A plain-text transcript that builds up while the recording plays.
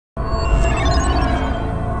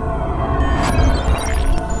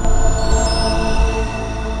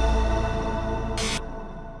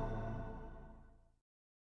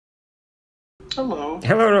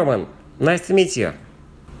Hello, Roman. Nice to meet you.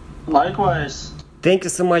 Likewise. Thank you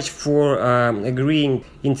so much for agreeing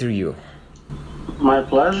interview. My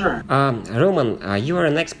pleasure. Roman, you are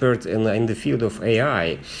an expert in the field of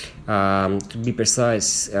AI, to be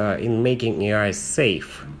precise, in making AI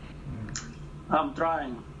safe. I'm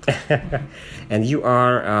trying. And you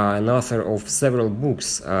are an author of several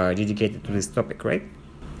books dedicated to this topic, right?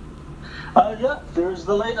 Yeah, there's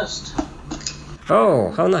the latest.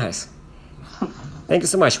 Oh, how nice. Thank you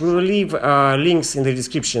so much. We will leave links in the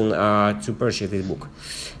description to purchase this book.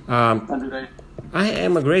 I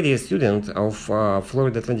am a graduate student of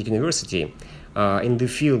Florida Atlantic University in the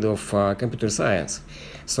field of computer science.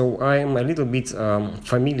 So I am a little bit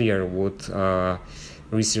familiar with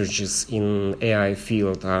researches in AI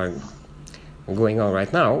field are going on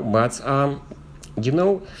right now. But,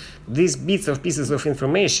 these pieces of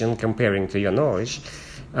information, comparing to your knowledge,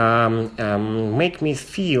 make me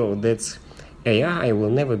feel that AI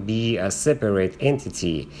will never be a separate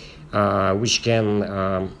entity which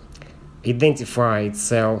can identify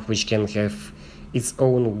itself, which can have its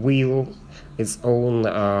own will, its own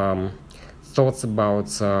thoughts about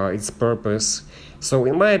its purpose. So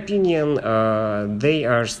in my opinion, they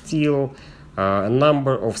are still a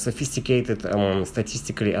number of sophisticated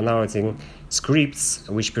statistically analyzing scripts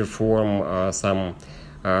which perform some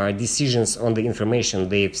decisions on the information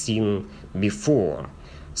they've seen before.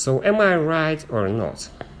 So am I right or not?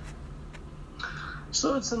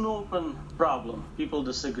 So it's an open problem. People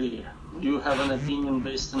disagree. You have an opinion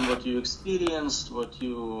based on what you experienced, what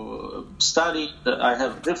you studied. I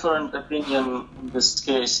have a different opinion in this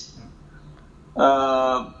case.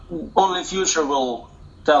 Only future will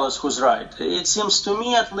tell us who's right. It seems to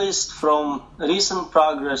me, at least from recent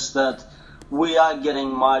progress, that we are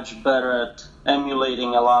getting much better at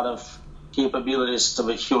emulating a lot of capabilities of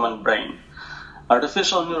a human brain.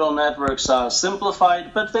 Artificial neural networks are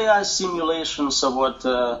simplified, but they are simulations of what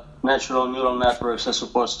natural neural networks are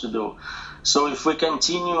supposed to do. So if we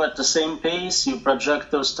continue at the same pace, you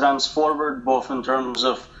project those trends forward, both in terms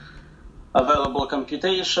of available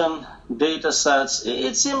computation, data sets,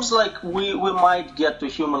 it seems like we might get to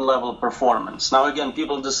human level performance. Now again,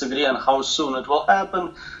 people disagree on how soon it will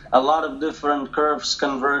happen. A lot of different curves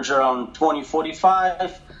converge around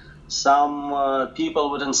 2045. Some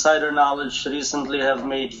people with insider knowledge recently have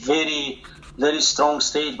made very, very strong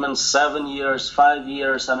statements, 7 years, 5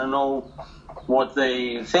 years. I don't know what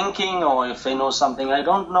they're thinking or if they know something I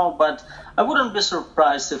don't know, but I wouldn't be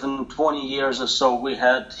surprised if in 20 years or so we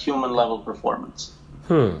had human level performance.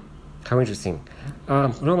 How interesting.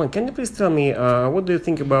 Roman, can you please tell me, what do you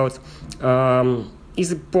think about,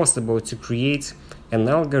 is it possible to create an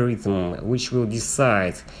algorithm which will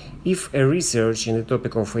decide if a research in the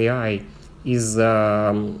topic of AI is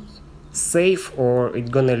safe or it's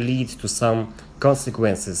gonna lead to some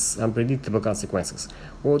consequences, unpredictable consequences,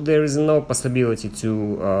 or there is no possibility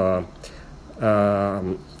to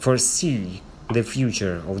foresee the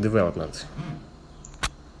future of development?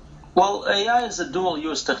 Well, AI is a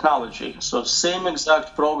dual-use technology, so same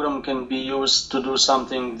exact program can be used to do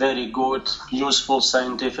something very good, useful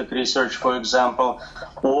scientific research, for example,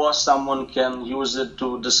 or someone can use it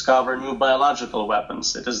to discover new biological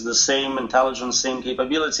weapons. It is the same intelligence, same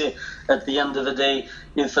capability. At the end of the day,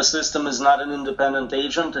 if a system is not an independent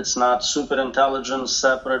agent, it's not super intelligence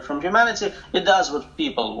separate from humanity, it does what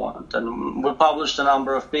people want. And we published a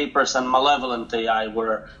number of papers on malevolent AI,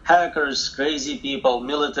 where hackers, crazy people,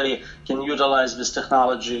 military can utilize this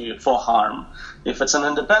technology for harm. If it's an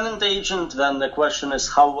independent agent, then the question is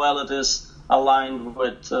how well it is aligned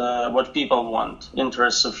with what people want,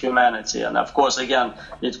 interests of humanity. And of course, again,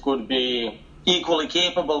 it could be equally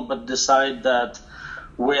capable, but decide that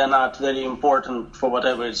we are not very important for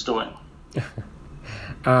whatever it's doing.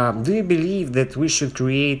 Do you believe that we should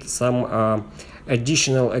create some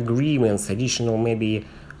additional agreements, additional maybe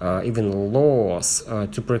even laws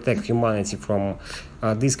to protect humanity from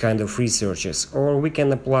these kind of researches? Or we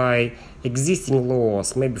can apply existing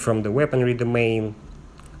laws, maybe from the weaponry domain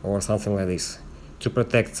or something like this, to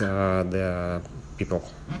protect the people?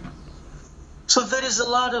 So there is a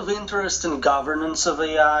lot of interest in governance of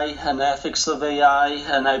AI and ethics of AI,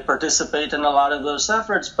 and I participate in a lot of those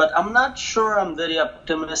efforts, but I'm not sure I'm very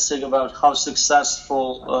optimistic about how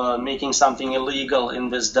successful making something illegal in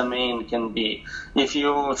this domain can be. If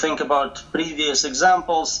you think about previous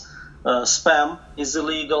examples, spam is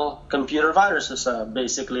illegal, computer viruses are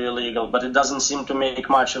basically illegal, but it doesn't seem to make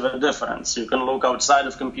much of a difference. You can look outside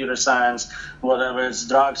of computer science, whether it's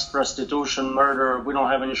drugs, prostitution, murder, we don't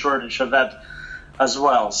have any shortage of that as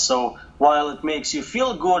well. So while it makes you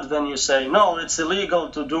feel good when you say, no, it's illegal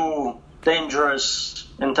to do dangerous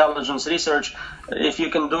intelligence research, if you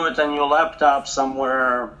can do it on your laptop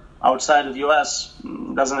somewhere outside of the US,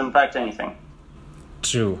 doesn't impact anything.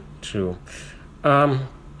 True, true.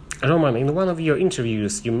 Roman, in one of your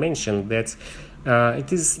interviews, you mentioned that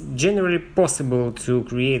it is generally possible to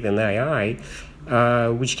create an AI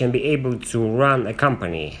which can be able to run a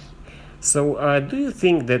company. So, do you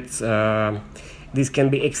think that this can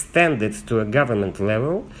be extended to a government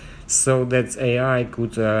level so that AI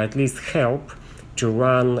could at least help to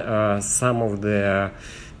run some of the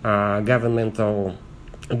governmental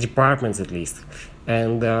departments at least?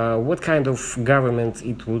 And what kind of government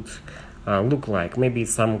it would look like? Maybe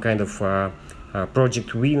some kind of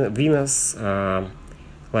Project Venus,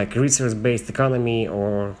 like research-based economy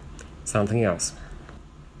or something else?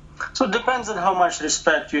 So it depends on how much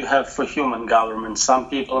respect you have for human government. Some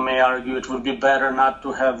people may argue it would be better not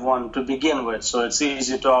to have one to begin with, so it's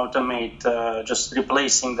easy to automate, just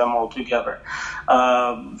replacing them altogether.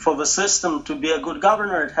 For the system to be a good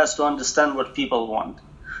governor, it has to understand what people want.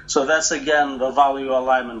 So that's, again, the value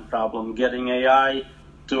alignment problem, getting AI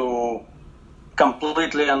to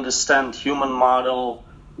completely understand human model,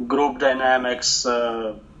 group dynamics,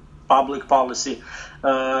 public policy.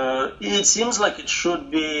 It seems like it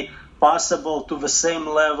should be possible to the same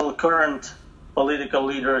level current political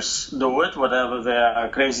leaders do it, whatever they are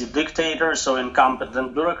crazy dictators or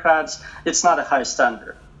incompetent bureaucrats. It's not a high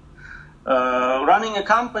standard. Running a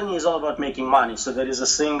company is all about making money, so there is a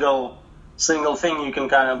single thing you can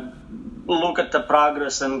kind of look at the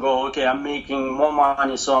progress and go, okay, I'm making more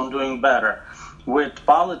money, so I'm doing better. With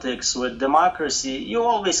politics, with democracy, you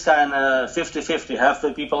always kind of 50-50. Half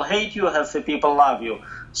the people hate you, half the people love you.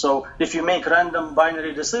 So if you make random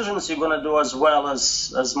binary decisions, you're going to do as well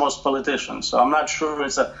as most politicians. So I'm not sure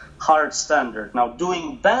it's a hard standard. Now,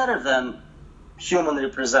 doing better than human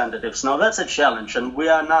representatives, now that's a challenge, and we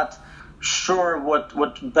are not sure what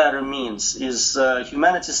better means. Is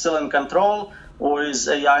humanity still in control, or is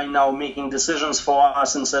AI now making decisions for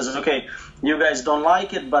us and says, okay, you guys don't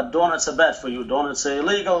like it, but donuts are bad for you. Donuts are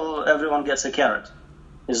illegal, everyone gets a carrot.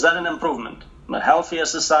 Is that an improvement? A healthier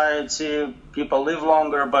society, people live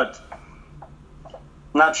longer, but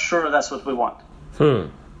not sure that's what we want.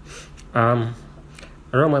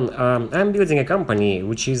 Roman, I'm building a company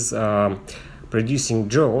which is producing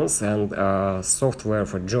drones and software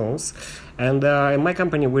for drones, and my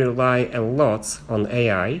company will rely a lot on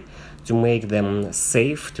AI to make them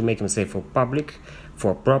safe, for public,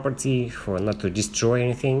 for property, for not to destroy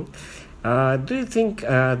anything. Do you think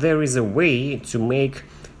there is a way to make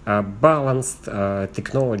balanced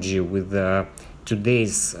technology with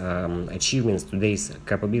today's achievements, today's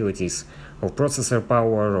capabilities of processor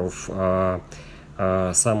power,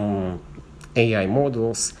 of some AI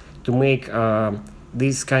models, to make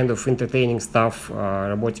this kind of entertaining stuff,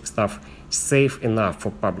 robotic stuff, safe enough for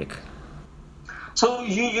public? So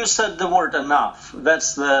you said the word enough.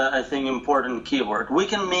 That's the, I think, important keyword. We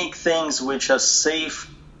can make things which are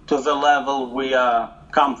safe to the level we are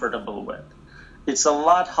comfortable with. It's a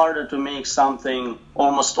lot harder to make something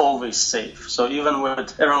almost always safe. So even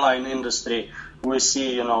with airline industry, we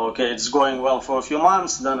see, okay, it's going well for a few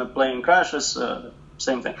months, then a plane crashes,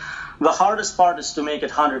 same thing. The hardest part is to make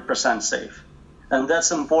it 100% safe. And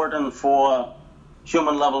that's important for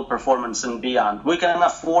human level performance and beyond. We can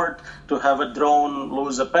afford to have a drone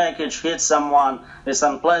lose a package, hit someone. It's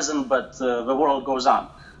unpleasant, but the world goes on.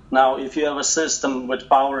 Now, if you have a system with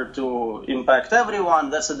power to impact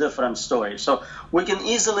everyone, that's a different story. So we can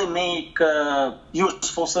easily make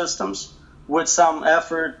useful systems. With some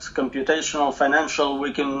effort, computational, financial,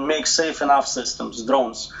 we can make safe enough systems,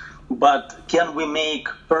 drones. But can we make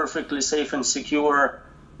perfectly safe and secure,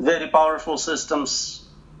 very powerful systems?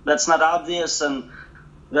 That's not obvious, and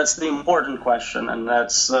that's the important question, and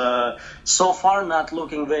that's so far not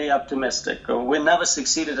looking very optimistic. We never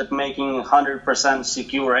succeeded at making 100%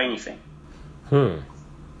 secure anything.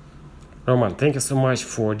 Roman, thank you so much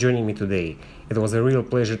for joining me today. It was a real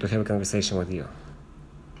pleasure to have a conversation with you.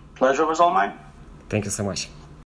 Pleasure was all mine. Thank you so much.